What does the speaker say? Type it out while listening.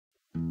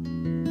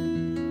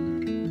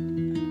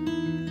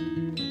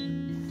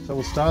So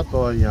we'll start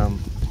by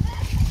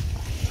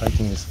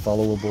taking this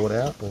follower board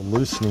out, or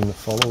loosening the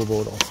follower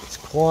board off. It's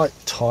quite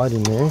tight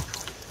in there.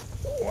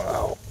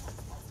 Wow.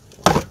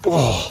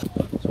 Oh.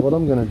 So what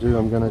I'm going to do,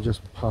 I'm going to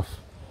just puff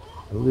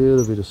a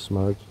little bit of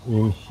smoke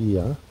in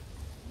here,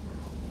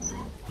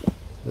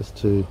 just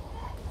to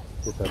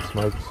get that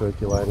smoke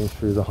circulating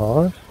through the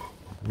hive.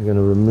 I'm going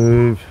to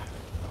remove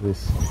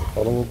this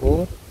follower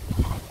board.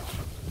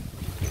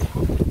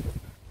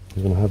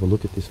 I'm going to have a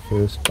look at this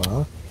first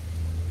bar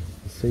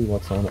and see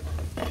what's on it.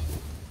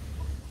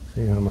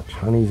 See how much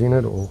honey's in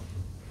it, or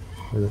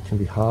whether it can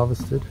be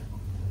harvested.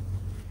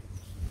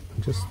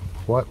 I'm just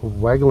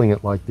waggling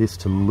it like this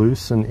to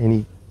loosen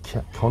any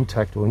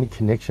contact or any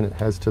connection it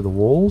has to the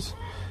walls.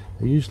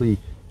 They're usually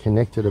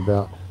connected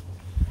about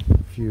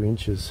a few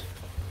inches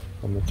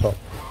on the top.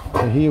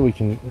 So here we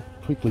can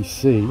quickly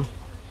see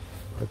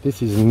that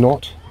this is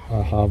not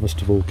a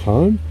harvestable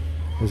comb.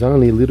 There's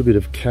only a little bit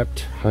of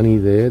capped honey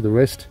there. The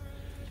rest,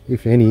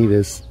 if any,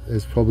 there's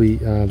probably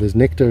there's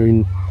nectar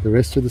in the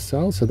rest of the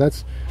cells, so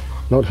that's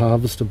not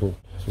harvestable.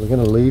 So we're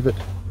going to leave it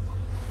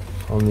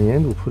on the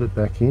end. We'll put it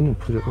back in and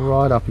put it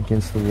right up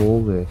against the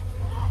wall there.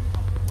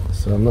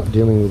 So I'm not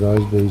dealing with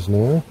those bees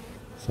now.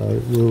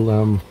 So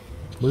we'll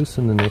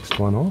loosen the next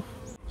one off.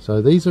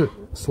 So these are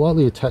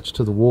slightly attached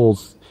to the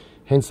walls,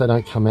 hence they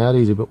don't come out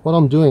easy. But what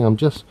I'm doing, I'm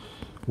just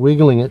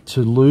wiggling it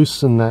to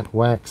loosen that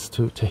wax,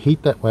 to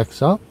heat that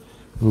wax up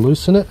and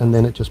loosen it, and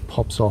then it just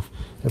pops off.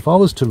 If I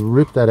was to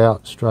rip that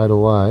out straight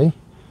away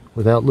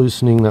without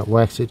loosening that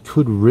wax, it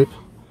could rip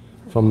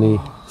from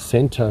the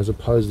center as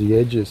opposed to the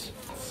edges.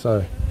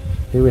 So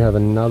here we have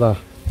another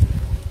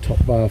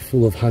top bar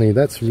full of honey.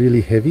 That's really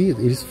heavy. It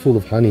is full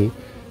of honey,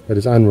 but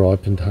it's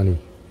unripened honey.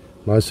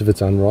 Most of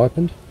it's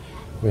unripened.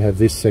 We have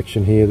this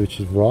section here which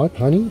is ripe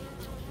honey,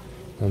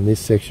 and this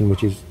section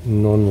which is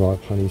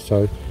non-ripe honey.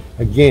 So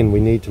again, we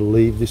need to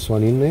leave this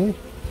one in there,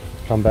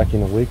 come back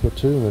in a week or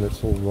two, and then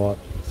it's all ripe.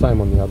 Same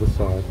on the other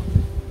side.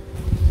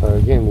 So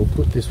again, we'll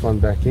put this one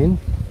back in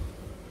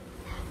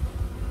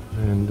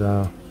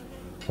and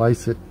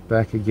place it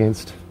back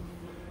against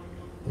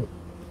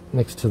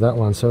next to that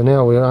one. So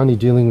now we're only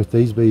dealing with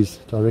these bees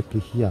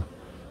directly here.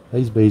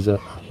 These bees are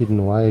hidden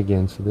away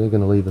again, so they're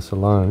going to leave us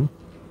alone.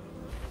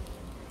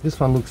 This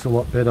one looks a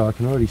lot better. I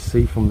can already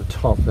see from the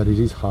top that it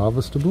is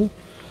harvestable,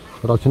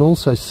 but I can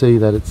also see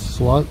that it's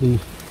slightly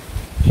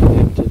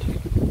connected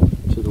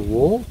to the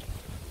wall.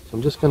 So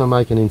I'm just going to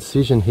make an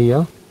incision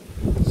here,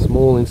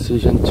 small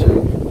incision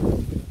to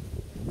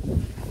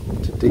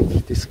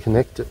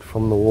disconnect it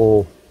from the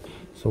wall.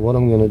 So what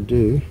I'm going to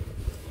do,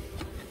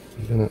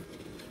 I'm going to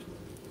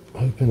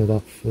open it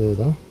up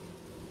further,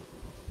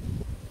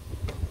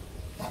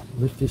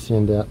 lift this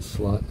end out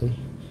slightly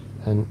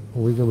and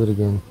wiggle it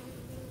again.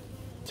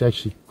 It's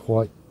actually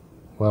quite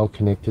well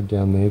connected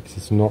down there because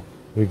it's not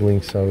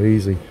wiggling so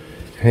easy.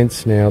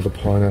 Hence now the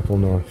pineapple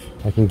knife.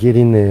 I can get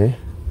in there,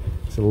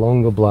 it's a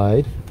longer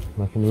blade,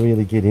 and I can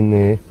really get in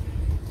there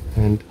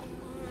and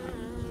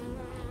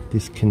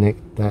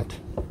disconnect that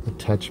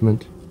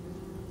attachment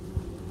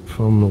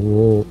from the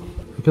wall.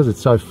 Because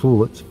it's so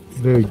full, it's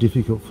very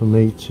difficult for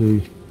me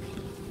to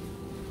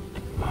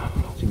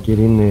get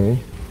in there.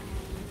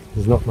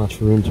 There's not much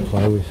room to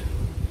play with.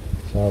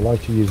 So I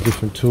like to use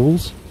different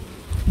tools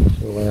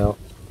to allow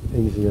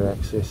easier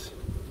access.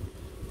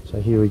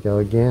 So here we go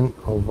again.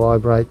 I'll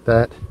vibrate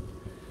that.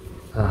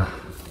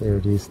 There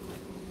it is.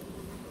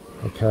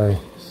 Okay,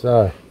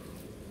 so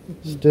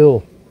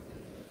still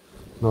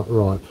not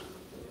ripe.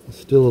 There's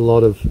still a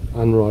lot of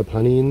unripe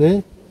honey in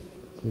there.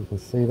 You can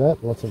see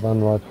that, lots of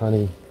unripe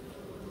honey.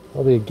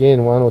 Probably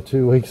again 1 or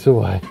 2 weeks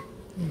away.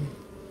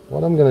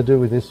 What I'm going to do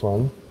with this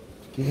one,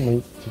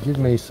 to give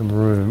me some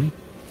room,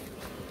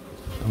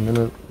 I'm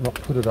going to not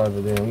put it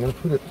over there. I'm going to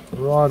put it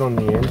right on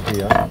the end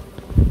here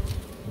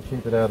and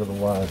keep it out of the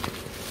way.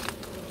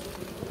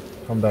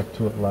 Come back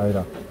to it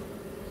later.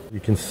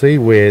 You can see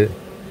where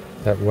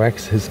that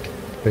wax has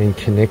been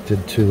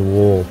connected to the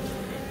wall.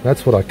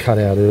 That's what I cut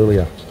out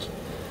earlier.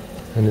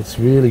 And it's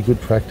really good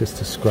practice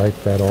to scrape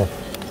that off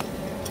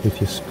with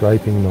your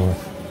scraping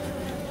knife.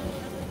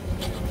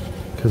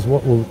 Because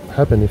what will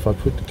happen if I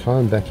put the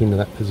comb back into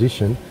that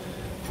position,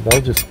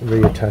 they'll just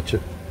reattach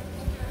it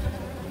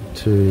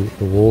to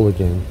the wall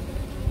again.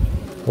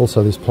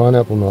 Also, this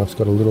pineapple knife's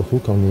got a little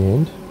hook on the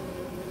end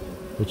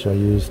which I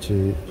use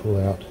to pull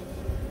out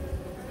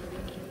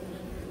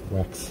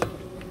wax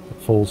that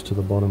falls to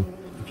the bottom.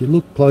 If you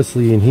look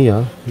closely in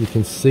here, you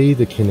can see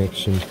the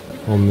connection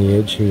on the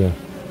edge here.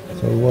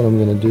 So what I'm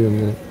going to do, I'm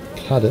going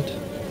to cut it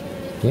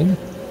again.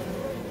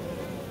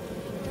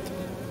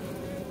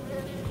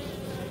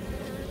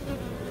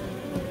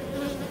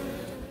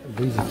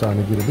 These are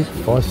starting to get a bit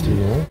feisty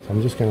now, so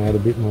I'm just going to add a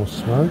bit more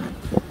smoke.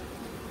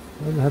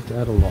 I don't have to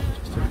add a lot,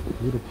 just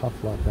a little puff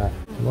like that.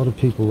 A lot of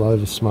people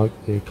over smoke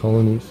their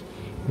colonies,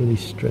 really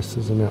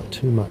stresses them out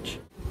too much.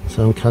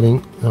 So I'm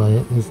cutting, oh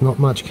yeah, there's not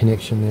much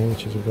connection there,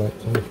 which is a great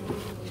thing.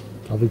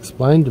 I've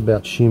explained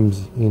about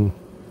shims in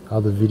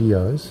other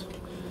videos,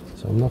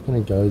 so I'm not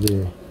going to go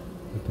there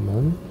at the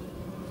moment.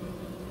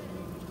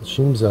 The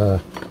shims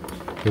are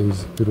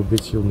these little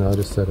bits you'll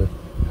notice that are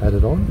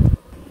added on.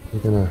 We're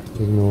going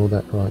to ignore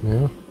that right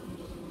now.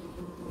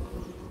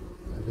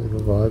 A bit of a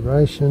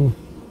vibration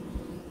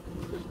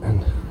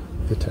and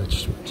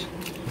detachment.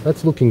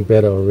 That's looking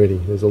better already.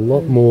 There's a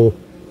lot more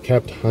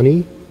capped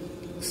honey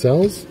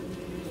cells.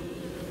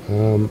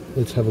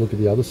 Let's have a look at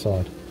the other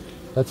side.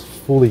 That's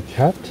fully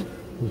capped.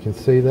 You can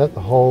see that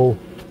the whole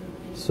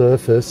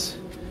surface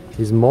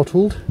is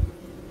mottled.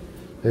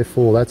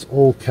 Therefore, that's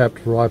all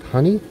capped ripe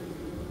honey.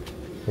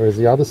 Whereas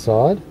the other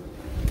side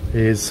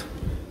is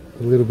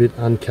a little bit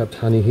uncapped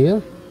honey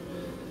here.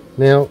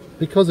 Now,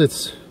 because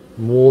it's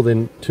more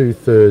than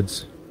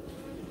 2/3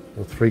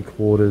 or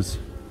 3/4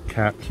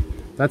 capped,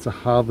 that's a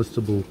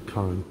harvestable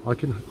comb. I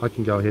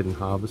can go ahead and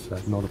harvest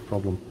that, not a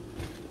problem.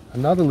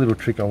 Another little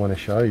trick I want to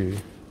show you.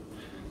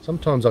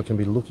 Sometimes I can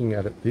be looking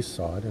at it this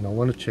side and I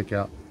want to check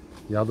out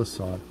the other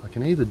side. I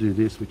can either do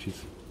this, which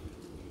is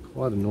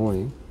quite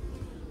annoying,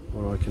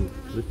 or I can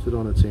lift it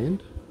on its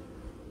end,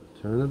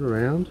 turn it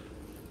around,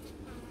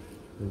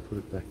 and put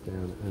it back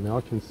down. And now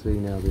I can see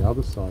now the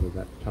other side of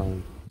that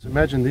comb. So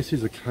imagine this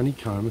is a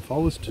honeycomb. If I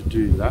was to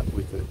do that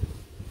with it,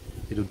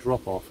 it'll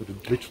drop off. It'll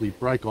literally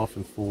break off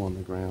and fall on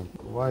the ground.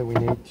 The way we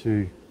need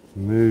to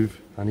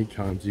move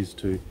honeycombs is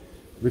to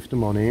lift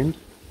them on end,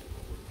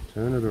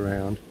 turn it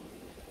around,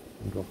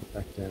 and drop it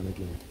back down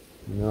again.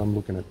 And now I'm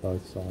looking at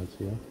both sides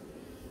here.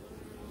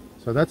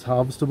 So that's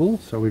harvestable.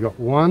 So we've got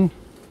one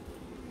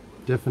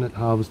definite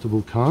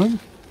harvestable comb.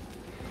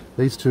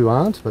 These two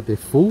aren't, but they're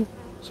full.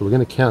 So we're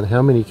going to count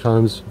how many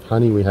combs of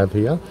honey we have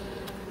here,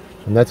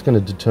 and that's going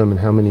to determine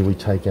how many we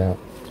take out.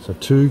 So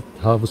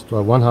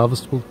one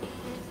harvestable,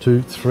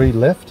 2, 3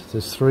 left.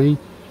 There's 3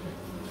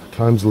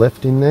 combs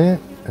left in there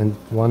and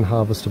one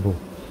harvestable.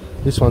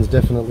 This one's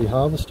definitely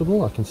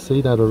harvestable. I can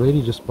see that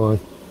already just by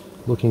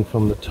looking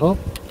from the top.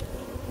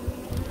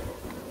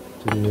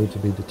 Didn't need to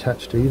be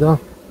detached either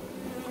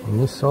on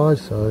this side,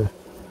 so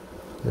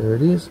there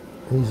it is,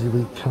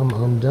 easily come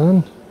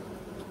undone.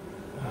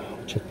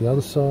 Check the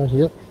other side.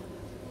 Yep,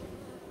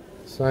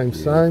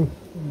 same,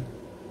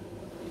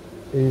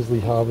 easily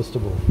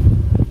harvestable.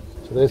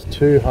 So there's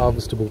 2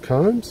 harvestable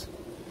combs,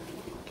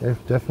 okay,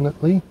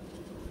 definitely,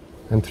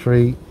 and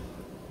 3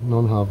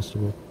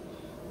 non-harvestable.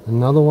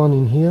 Another one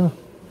in here,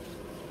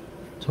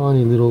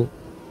 tiny little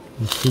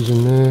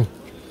incision there,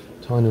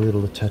 tiny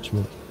little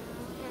attachment.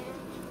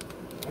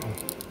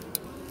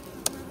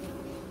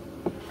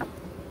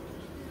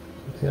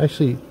 They're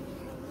actually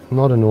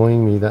not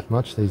annoying me that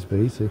much, these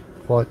bees. They're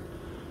quite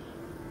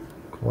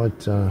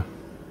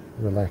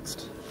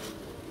relaxed.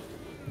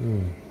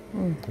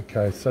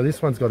 Okay, so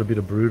this one's got a bit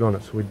of brood on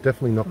it, so we're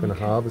definitely not going to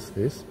harvest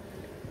this.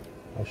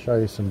 I'll show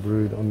you some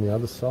brood on the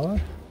other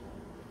side.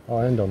 Oh,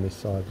 and on this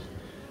side.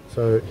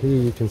 So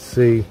here you can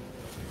see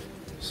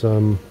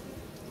saw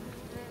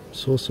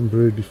some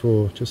brood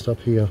before, just up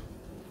here.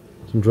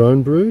 Some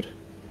drone brood.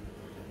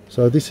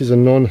 So this is a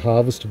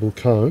non-harvestable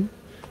comb,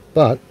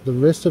 but the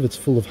rest of it's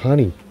full of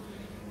honey.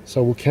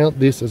 So we'll count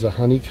this as a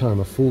honeycomb,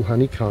 a full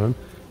honeycomb,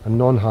 a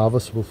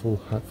non-harvestable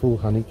full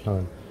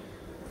honeycomb.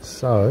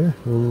 So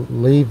we'll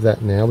leave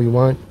that now. We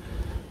won't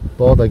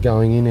bother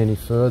going in any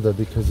further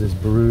because there's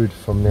brood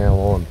from now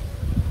on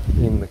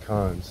in the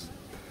combs.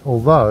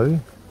 Although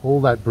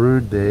all that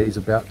brood there is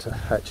about to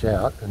hatch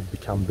out and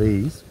become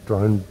bees,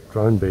 drone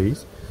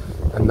bees,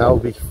 and they'll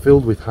be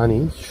filled with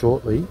honey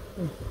shortly,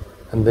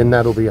 and then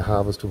that'll be a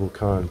harvestable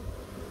comb.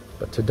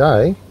 But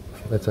today,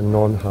 that's a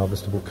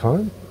non-harvestable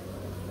comb.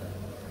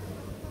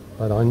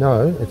 But I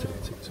know it's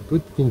a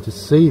good thing to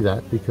see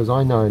that, because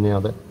I know now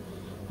that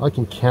I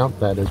can count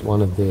that as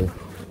one of their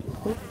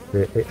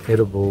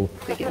edible,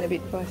 they're getting a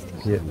bit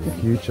feisty. Yeah,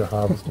 future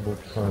harvestable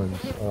combs.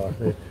 Oh,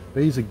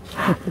 bees are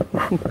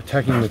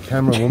attacking the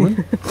camera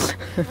woman.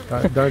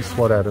 Don't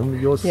swat at them.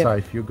 You're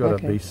safe. You've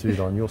got a bee suit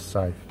on. You're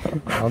safe.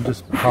 I'll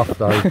just puff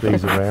those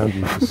bees around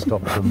you to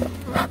stop them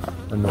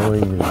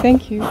annoying you.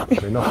 Thank you.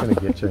 They're not going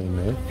to get you in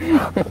there.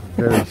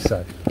 Very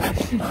safe.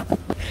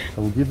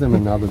 So we'll give them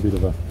another bit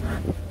of a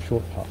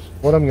short puff.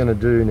 What I'm going to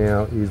do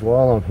now is,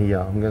 while I'm here,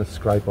 I'm going to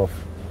scrape off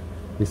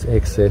this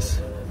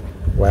excess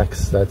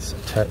wax that's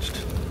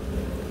attached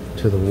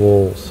to the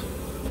walls.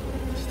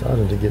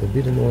 Starting to get a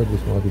bit annoyed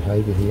with my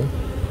behaviour here,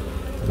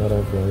 and I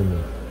don't blame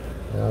them.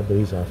 They are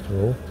bees after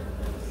all.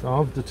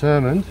 So I've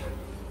determined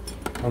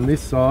on this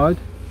side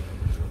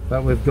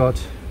that we've got,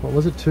 what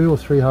was it, 2 or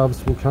 3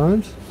 harvestable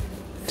combs?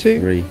 2.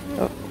 3.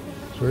 Oh.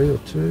 3 or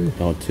 2?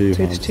 Oh, 2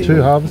 harvestable. 2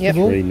 harvestable? Yep.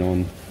 3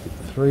 non.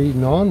 3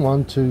 non,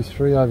 1, 2,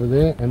 3 over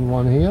there, and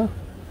 1 here.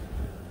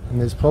 And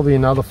there's probably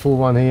another full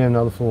one here,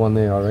 another full one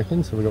there, I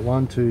reckon. So we've got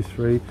 1, 2,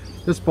 3.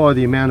 Just by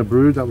the amount of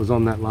brood that was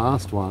on that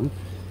last one,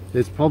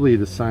 there's probably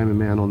the same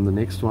amount on the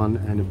next one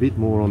and a bit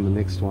more on the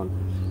next one.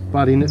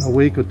 But in a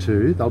week or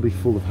 2, they'll be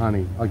full of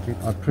honey. I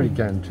pretty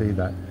guarantee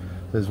that.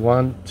 There's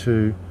 1,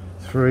 2,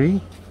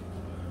 3,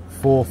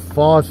 4,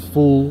 5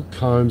 full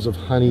combs of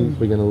honey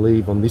we're going to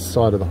leave on this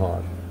side of the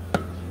hive.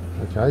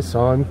 Okay,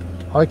 so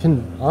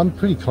I'm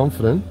pretty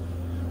confident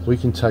we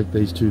can take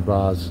these 2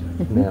 bars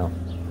now.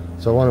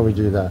 So why don't we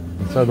do that?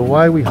 So the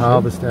way we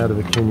harvest out of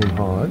a Kenyan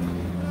hive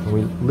and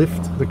we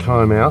lift the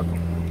comb out,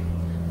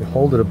 we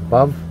hold it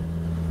above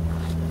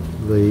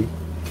the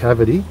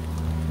cavity,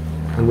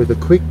 and with a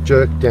quick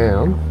jerk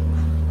down,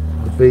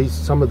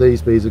 some of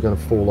these bees are going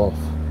to fall off.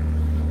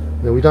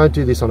 Now we don't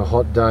do this on a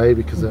hot day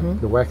because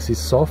the wax is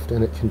soft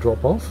and it can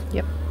drop off.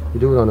 Yep. We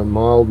do it on a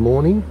mild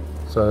morning,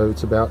 so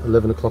it's about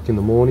 11 o'clock in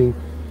the morning.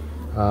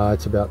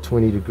 It's about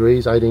 20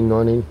 degrees, 18,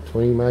 19,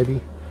 20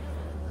 maybe.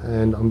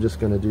 And I'm just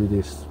going to do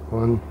this.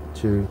 1,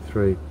 2,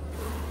 3.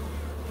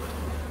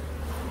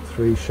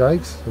 3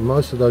 shakes, and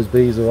most of those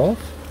bees are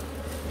off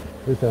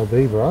with our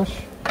bee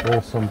brush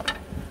or some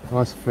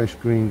nice fresh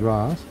green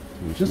grass.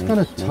 Just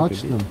going to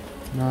touch them.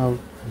 No,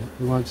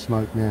 we won't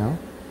smoke now.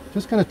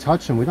 Just going to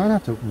touch them. We don't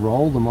have to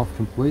roll them off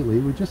completely.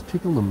 We just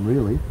tickle them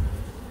really.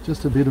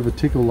 Just a bit of a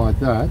tickle like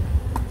that.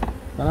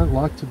 They don't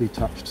like to be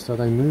touched, so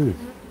they move.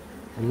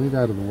 They move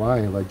out of the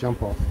way and they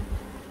jump off.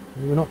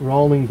 We're not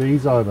rolling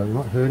bees over. We're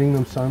not hurting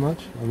them so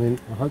much. I mean,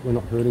 I hope we're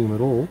not hurting them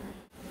at all.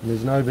 And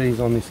there's no bees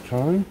on this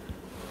comb.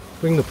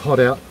 Bring the pot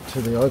out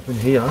to the open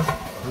here.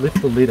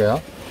 Lift the lid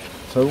out.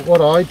 So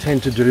what I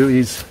tend to do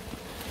is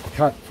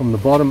cut from the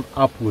bottom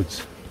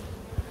upwards.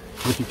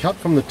 If you cut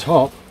from the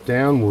top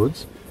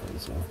downwards,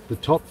 the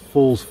top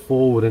falls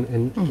forward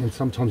and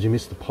sometimes you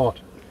miss the pot.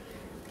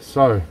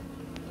 So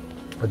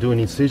I do an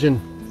incision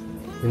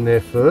in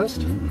there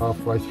first,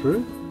 halfway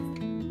through.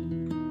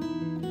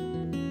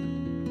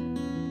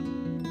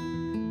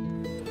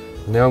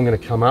 Now I'm going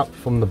to come up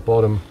from the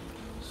bottom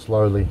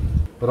slowly.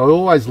 But I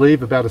always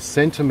leave about 1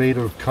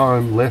 centimetre of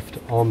comb left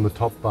on the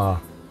top bar.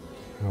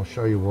 And I'll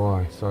show you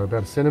why. So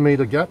about 1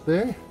 centimetre gap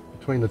there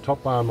between the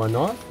top bar and my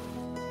knife.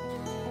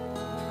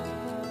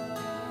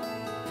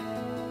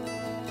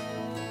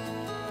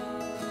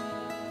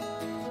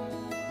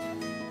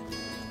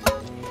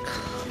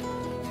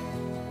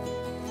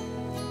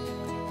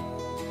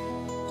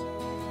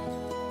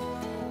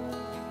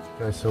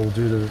 Okay, so we'll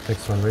do the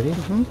next one. Ready?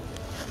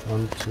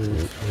 1, 2,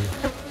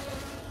 3.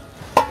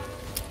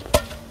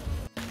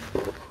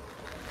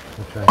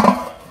 Okay.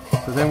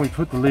 So then we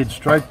put the lid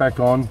straight back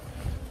on,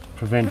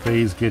 prevent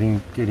bees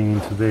getting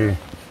into there.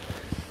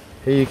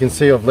 Here you can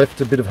see I've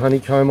left a bit of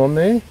honeycomb on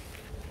there.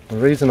 The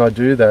reason I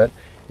do that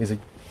is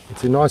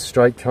it's a nice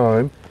straight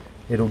comb.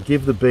 It'll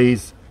give the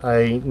bees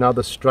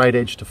another straight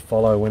edge to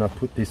follow when I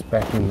put this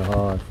back in the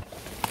hive.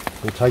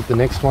 We'll take the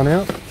next one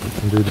out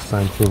and do the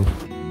same thing.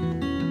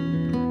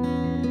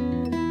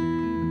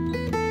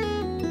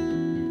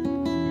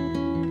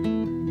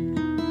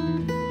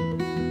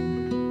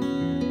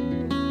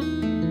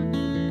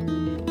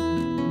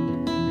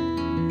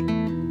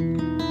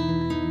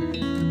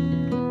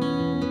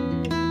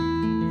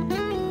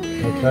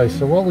 Okay,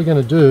 so what we're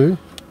going to do,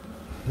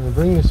 we're going to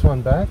bring this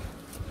one back.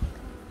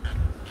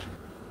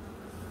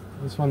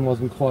 This one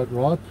wasn't quite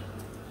ripe.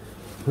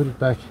 Put it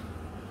back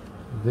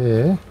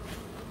there.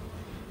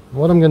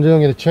 What I'm going to do,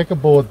 I'm going to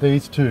checkerboard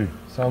these two.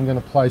 So I'm going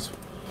to place,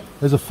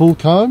 there's a full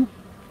comb,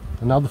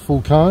 another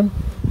full comb,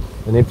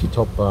 an empty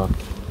top bar.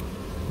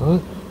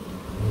 Right?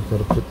 I've got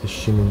to put this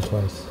shim in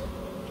place.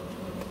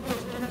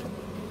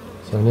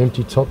 So an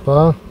empty top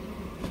bar.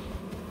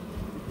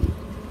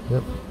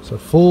 Yep, so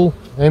full,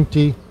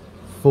 empty,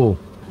 full.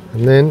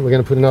 And then we're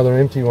going to put another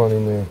empty one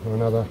in there, or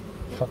another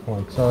cut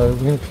one. So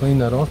we're going to clean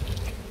that off.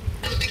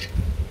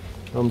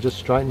 I'm just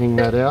straightening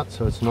that out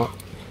so it's not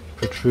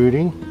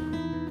protruding.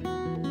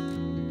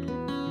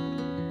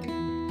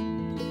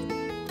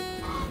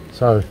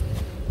 So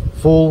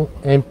full,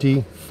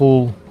 empty,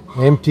 full,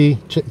 empty.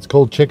 It's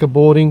called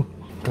checkerboarding.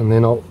 And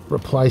then I'll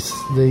replace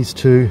these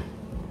two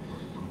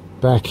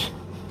back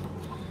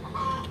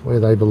where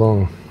they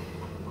belong.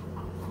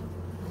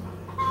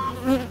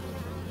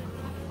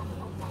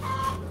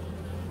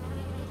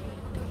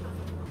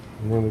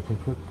 And then we can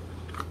put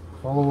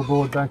follower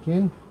board back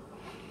in.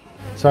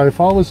 So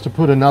if I was to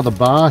put another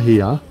bar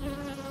here,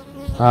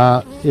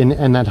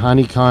 and that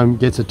honeycomb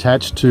gets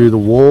attached to the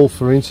wall,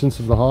 for instance,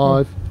 of the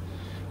hive,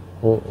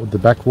 or the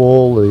back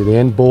wall, or the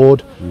end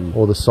board,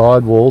 or the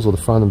side walls, or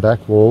the front and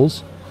back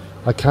walls,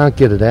 I can't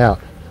get it out.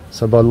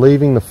 So by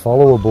leaving the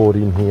follower board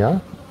in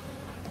here,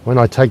 when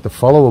I take the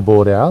follower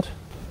board out,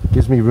 it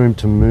gives me room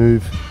to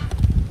move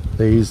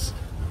these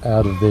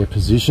out of their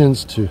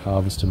positions to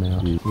harvest them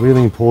out.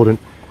 Really important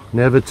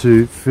never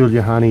to fill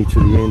your honey to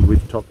the end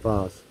with top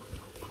bars.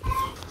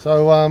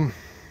 So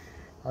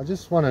I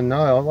just want to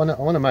know, I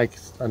want to make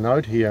a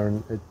note here,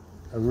 and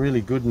a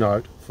really good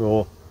note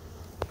for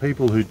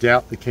people who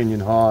doubt the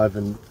Kenyan hive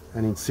and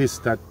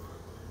insist that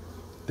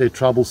they're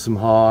troublesome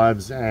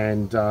hives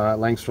and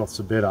Langstroths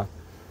are better.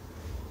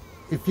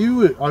 If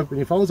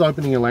I was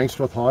opening a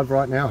Langstroth hive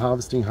right now,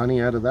 harvesting honey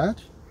out of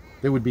that,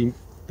 there would be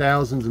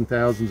thousands and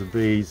thousands of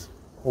bees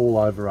all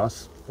over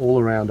us, all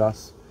around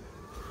us.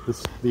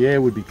 The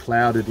air would be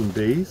clouded in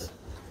bees,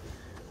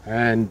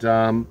 and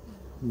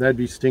they'd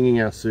be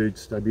stinging our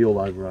suits. They'd be all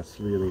over us,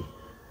 really.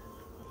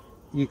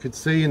 You could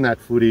see in that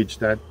footage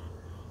that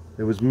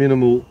there was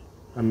minimal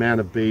amount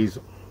of bees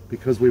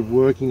because we're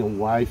working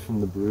away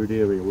from the brood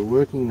area. We're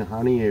working in the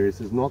honey areas.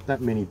 There's not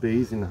that many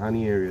bees in the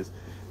honey areas.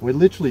 We're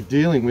literally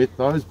dealing with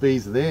those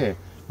bees there.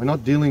 We're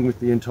not dealing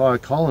with the entire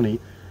colony,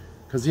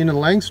 because in a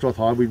Langstroth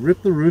hive, we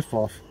rip the roof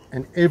off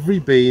and every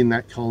bee in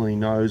that colony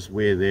knows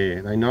we're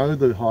there. They know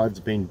the hive's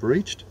been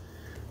breached.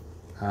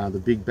 The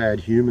big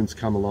bad humans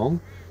come along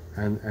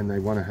and they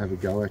want to have a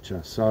go at you.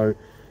 So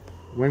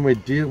when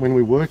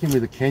we're working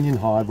with a Kenyan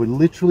hive, we're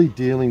literally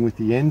dealing with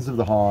the ends of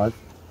the hive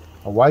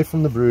away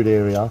from the brood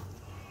area,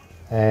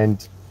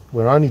 and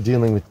we're only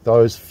dealing with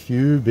those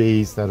few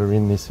bees that are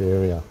in this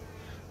area.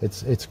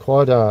 It's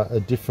quite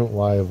a different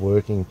way of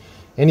working.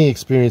 Any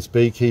experienced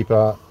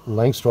beekeeper,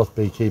 Langstroth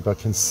beekeeper,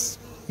 can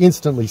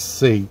instantly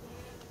see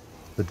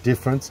the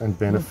difference and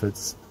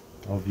benefits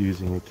of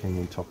using a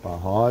Kenyan Top Bar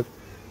Hive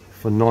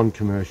for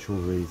non-commercial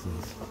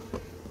reasons.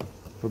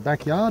 For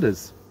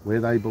backyarders,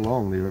 where they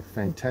belong, they're a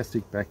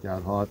fantastic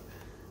backyard hive,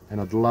 and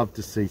I'd love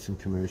to see some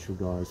commercial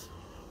guys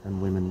and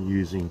women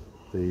using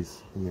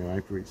these in their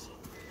apiaries.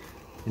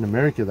 In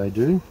America they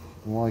do,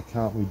 why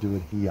can't we do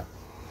it here?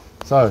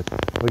 So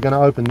we're going to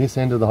open this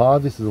end of the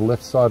hive. This is the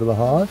left side of the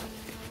hive.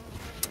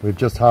 We've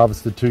just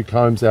harvested 2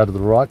 combs out of the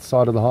right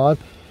side of the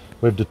hive.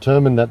 We've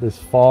determined that there's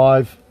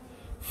 5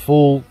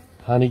 full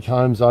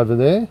honeycombs over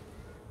there.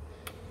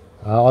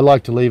 I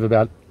like to leave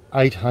about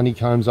 8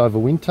 honeycombs over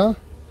winter,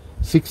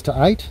 6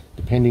 to 8,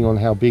 depending on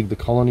how big the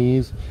colony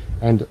is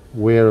and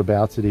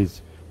whereabouts it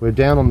is. We're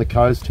down on the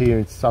coast here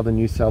in southern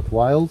New South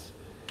Wales,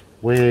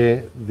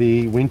 where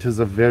the winters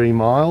are very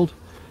mild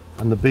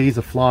and the bees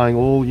are flying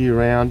all year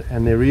round,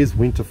 and there is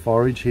winter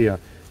forage here.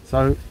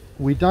 So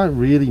we don't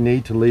really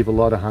need to leave a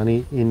lot of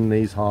honey in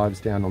these hives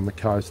down on the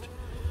coast.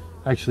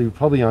 Actually, we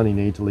probably only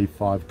need to leave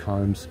 5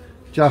 combs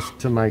just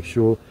to make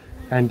sure,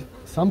 and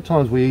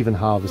sometimes we even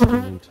harvest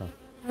in winter.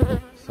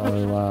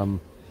 So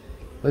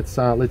let's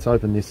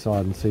open this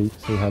side and see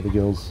how the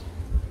girls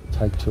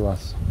take to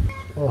us.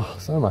 Oh,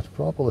 so much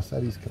propolis,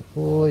 that is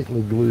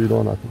completely glued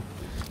on. I'm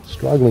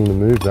struggling to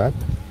move that.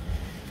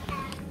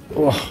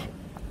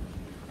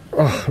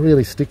 Oh,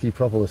 really sticky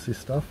propolis, this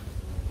stuff.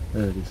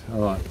 There it is.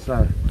 All right,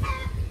 so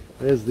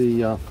there's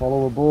the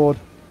follower board.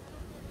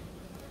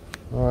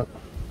 All right,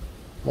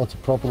 lots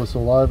of propolis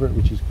all over it,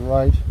 which is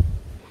great.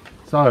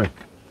 So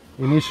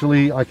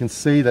initially I can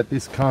see that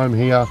this comb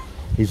here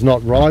is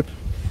not ripe.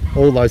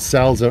 All those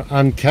cells are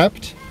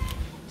uncapped.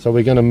 So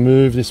we're going to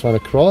move this one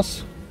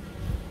across.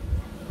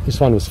 This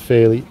one was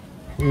fairly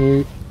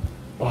new.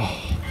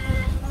 Oh,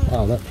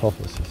 wow, that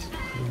propolis is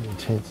really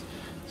intense.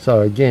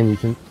 So again,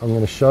 I'm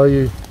going to show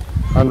you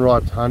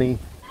unripe honey.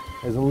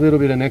 There's a little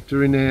bit of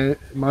nectar in there.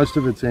 Most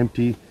of it's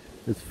empty.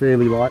 It's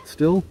fairly light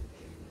still.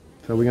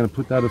 So we're going to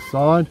put that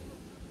aside.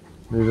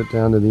 Move it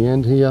down to the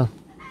end here.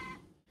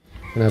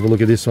 And have a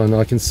look at this one.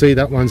 I can see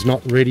that one's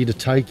not ready to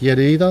take yet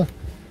either.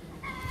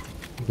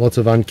 Lots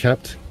of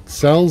uncapped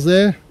cells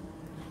there.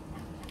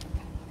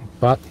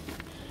 But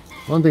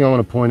one thing I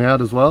want to point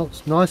out as well,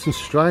 it's nice and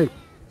straight.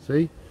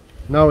 See?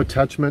 No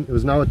attachment. There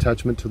was no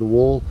attachment to the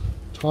wall.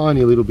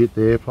 Tiny little bit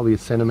there, probably a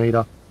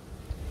centimetre.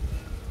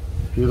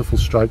 Beautiful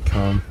straight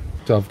comb.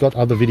 So I've got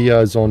other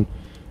videos on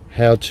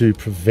how to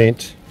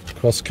prevent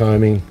cross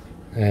combing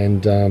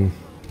and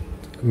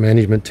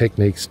management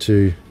techniques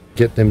to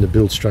get them to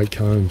build straight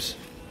combs.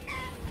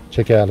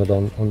 Check out it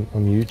on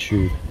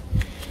YouTube.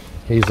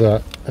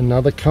 Here's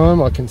another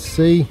comb. I can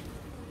see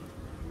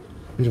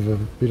bit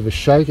of a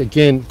shake.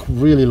 Again,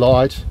 really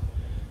light.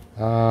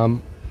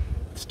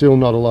 Still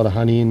not a lot of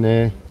honey in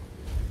there.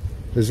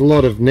 There's a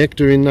lot of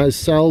nectar in those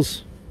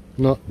cells.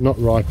 Not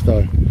ripe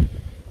though.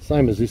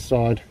 Same as this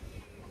side.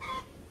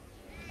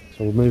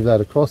 So we'll move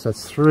that across.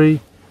 That's 3.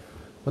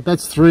 But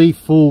that's 3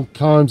 full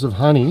combs of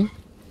honey.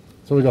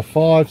 So we've got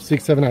 5,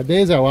 6, 7, 8.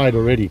 There's our 8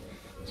 already.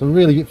 So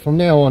really, from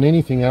now on,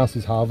 anything else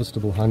is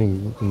harvestable honey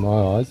in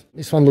my eyes.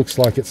 This one looks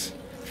like it's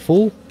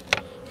full.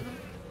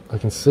 I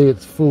can see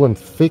it's full and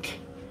thick.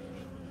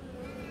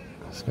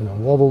 Just going to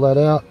wobble that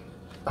out.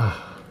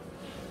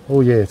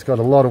 Oh yeah, it's got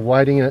a lot of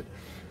weighting in it.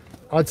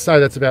 I'd say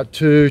that's about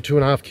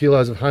 2.5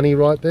 kilos of honey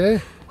right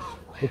there.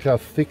 Look how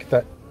thick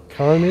that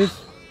comb is.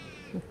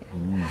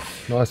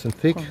 Nice and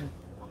thick.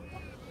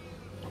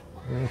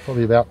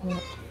 Probably about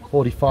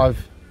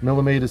 45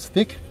 millimeters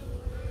thick.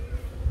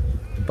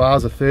 The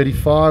bars are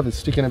 35. It's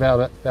sticking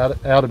out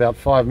about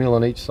 5 mil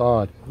on each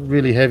side.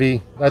 Really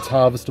heavy. That's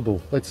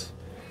harvestable.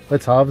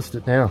 Let's harvest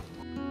it now.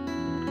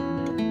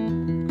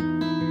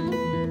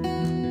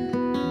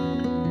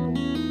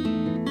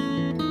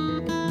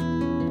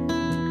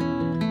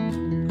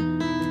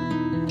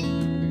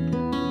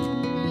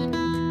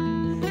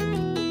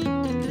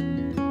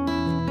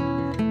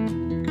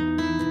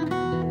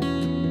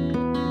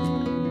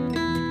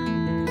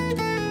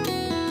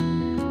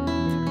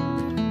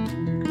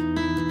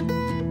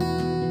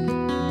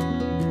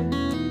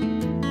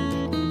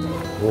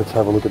 Let's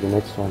have a look at the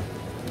next one.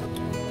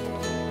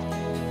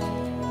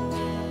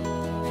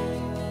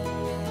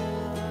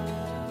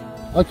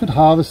 I could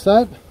harvest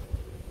that,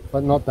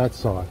 but not that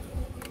side.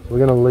 So we're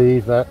going to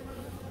leave that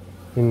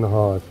in the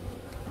hive.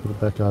 Put it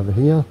back over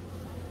here.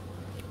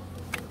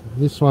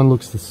 This one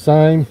looks the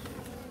same.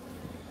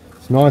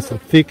 It's nice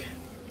and thick.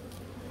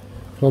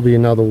 Probably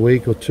another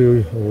week or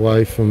 2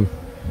 away from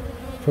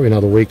Probably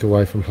another week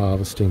away from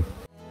harvesting.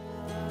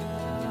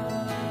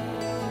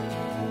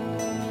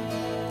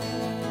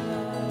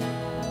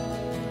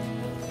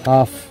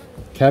 Half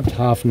capped,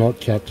 half not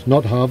capped,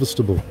 not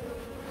harvestable.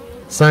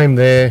 Same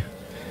there.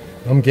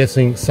 I'm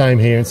guessing same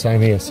here and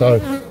same here. So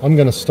I'm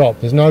going to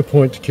stop. There's no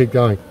point to keep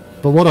going.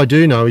 But what I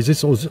do know is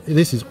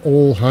this is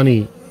all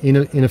honey.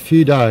 In a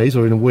few days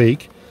or in a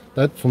week,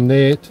 that from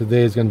there to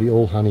there is going to be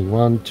all honey.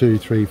 1, 2,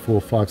 3,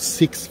 4, 5,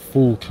 6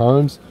 full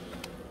combs.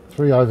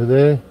 3 over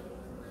there.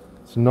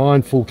 It's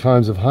 9 full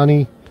combs of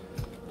honey.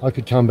 I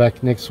could come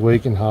back next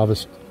week and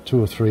harvest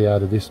 2 or 3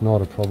 out of this,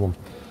 not a problem.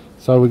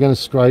 So we're going to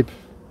scrape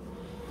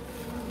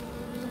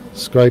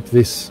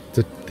this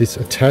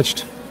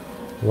attached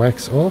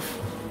wax off.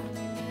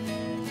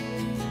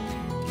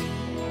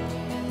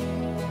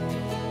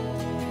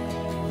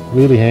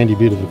 Really handy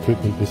bit of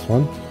equipment, this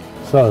one.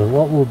 So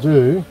what we'll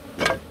do,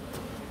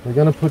 we're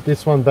going to put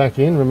this one back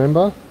in,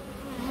 remember?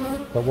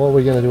 But what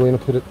we're going to do, we're going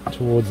to put it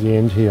towards the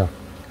end here.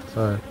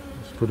 So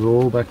let's put it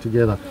all back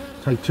together.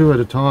 Take 2 at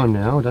a time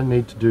now. I don't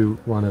need to do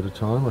 1 at a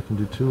time. I can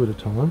do 2 at a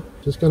time.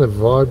 Just going to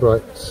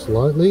vibrate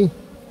slightly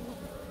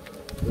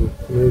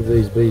and move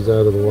these bees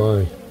out of the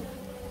way.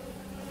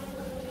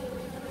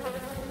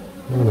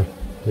 Oh,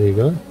 there you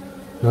go.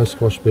 No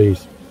squash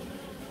bees.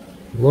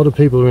 A lot of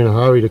people are in a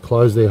hurry to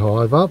close their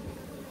hive up.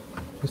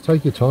 Just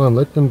take your time,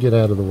 let them get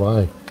out of the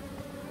way,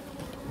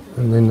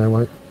 and then they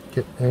won't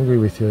get angry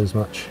with you as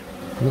much.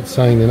 I'm not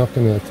saying they're not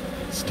going to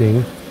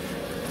sting,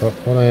 but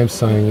what I am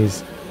saying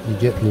is you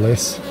get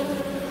less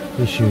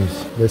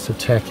issues, less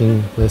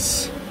attacking,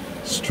 less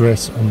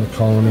stress on the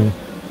colony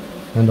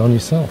and on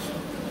yourself.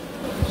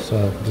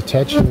 So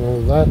detaching all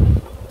that,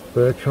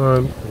 fur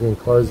comb, we're going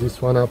to close this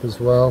one up as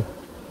well.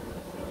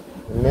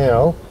 And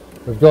now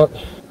we've got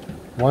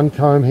 1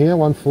 comb here,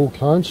 1 full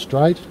comb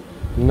straight,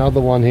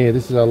 another one here.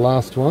 This is our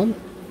last one.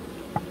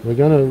 We're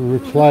going to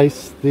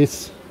replace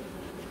this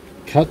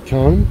cut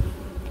comb,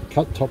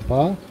 cut top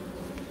bar,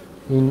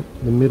 in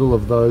the middle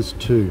of those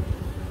 2.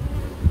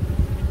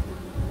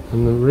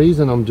 And the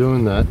reason I'm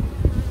doing that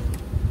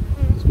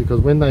is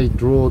because when they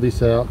draw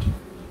this out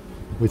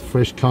with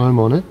fresh comb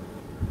on it,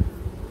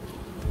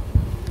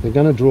 they're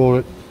going to draw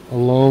it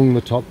along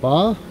the top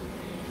bar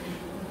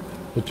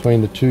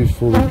between the 2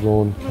 fully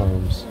drawn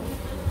combs.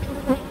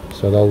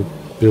 So they'll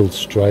build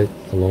straight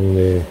along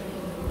there.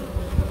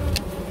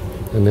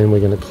 And then we're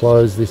going to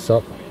close this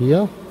up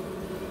here.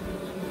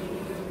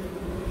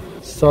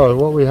 So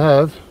what we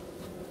have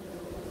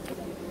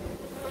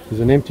is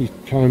an empty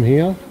comb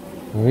here,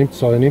 an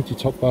empty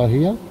top bar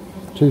here,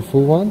 2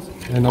 full ones,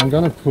 and I'm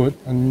going to put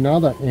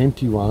another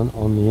empty one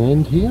on the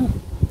end here,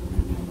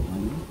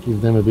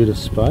 give them a bit of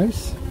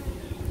space,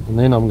 and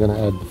then I'm going to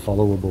add the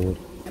follower board.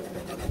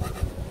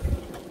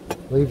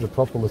 Leave the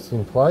propolis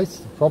in place.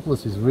 The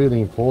propolis is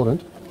really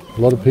important. A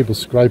lot of people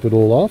scrape it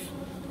all off.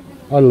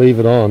 I leave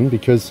it on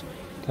because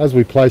as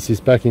we place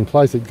this back in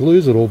place, it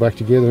glues it all back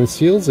together and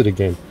seals it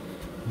again.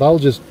 They'll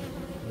just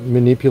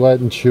manipulate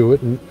and chew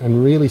it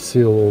and really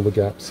seal all the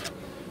gaps.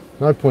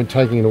 No point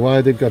taking it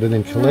away. They've got to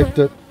then collect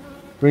it,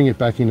 bring it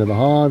back into the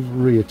hive,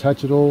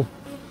 reattach it all.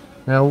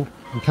 Now,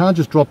 you can't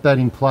just drop that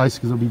in place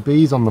because there'll be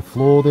bees on the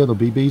floor there, there'll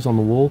be bees on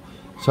the wall.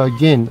 So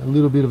again, a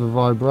little bit of a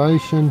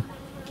vibration.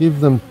 Give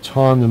them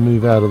time to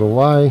move out of the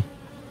way.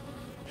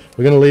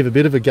 We're going to leave a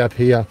bit of a gap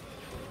here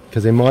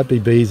because there might be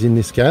bees in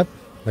this gap.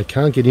 They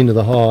can't get into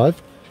the hive,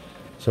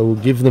 so we'll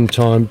give them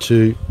time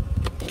to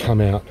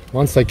come out.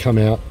 Once they come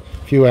out,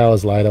 a few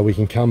hours later, we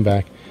can come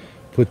back,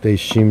 put these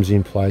shims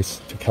in place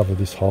to cover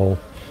this hole.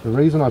 The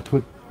reason I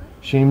put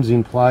shims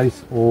in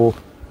place or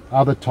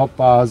other top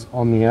bars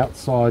on the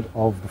outside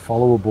of the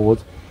follower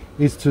boards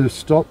is to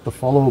stop the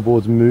follower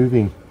boards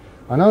moving.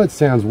 I know it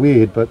sounds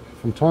weird, but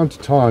from time to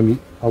time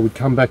I would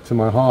come back to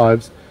my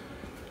hives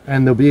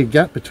and there'll be a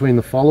gap between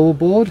the follower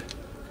board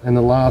and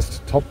the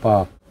last top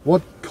bar.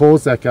 What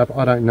caused that gap,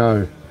 I don't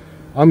know.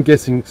 I'm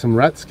guessing some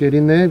rats get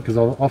in there because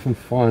I often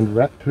find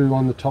rat poo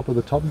on the top of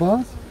the top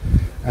bars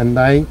and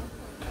they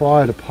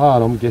pry it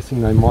apart. I'm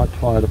guessing they might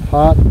pry it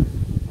apart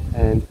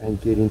and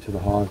get into the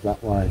hive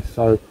that way.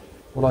 So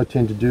what I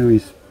tend to do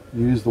is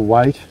use the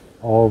weight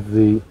of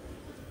the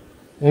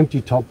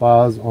empty top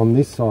bars on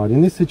this side.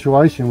 In this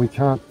situation we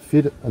can't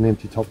fit an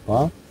empty top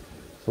bar,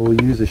 so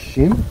we'll use a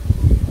shim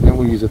and then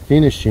we'll use a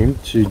thinner shim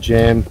to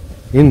jam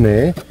in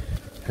there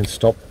and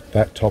stop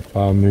that top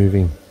bar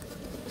moving.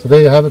 So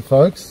there you have it,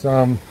 folks.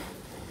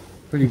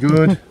 Pretty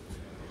good.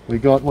 We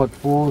got what,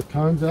 4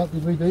 combs out,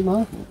 did we,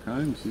 Deepo? 4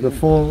 combs, yeah. The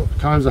 4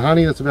 combs of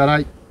honey, that's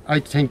about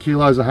 8 to 10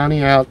 kilos of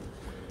honey out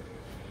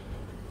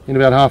in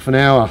about half an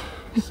hour.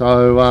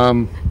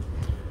 So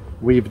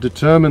we've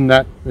determined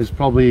that there's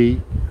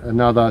probably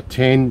another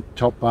 10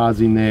 top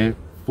bars in there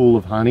full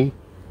of honey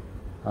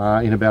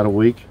in about a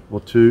week or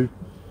 2.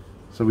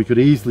 So we could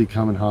easily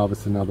come and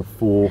harvest another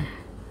 4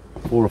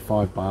 or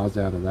 5 bars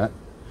out of that.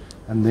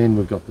 And then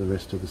we've got the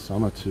rest of the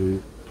summer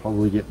to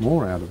probably get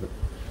more out of it.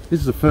 This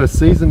is the first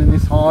season in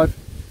this hive.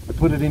 I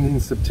put it in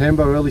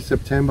September, early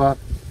September.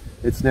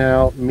 It's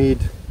now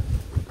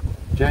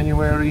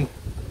mid-January.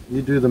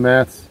 You do the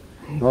maths.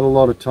 not a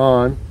lot of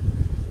time.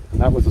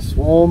 And that was a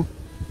swarm,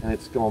 and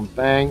it's gone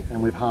bang,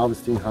 and we're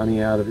harvesting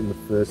honey out of it in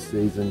the first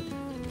season.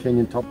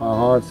 Kenyan Top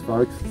Bar Hives,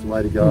 folks, it's the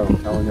way to go, I'm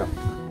telling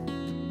you.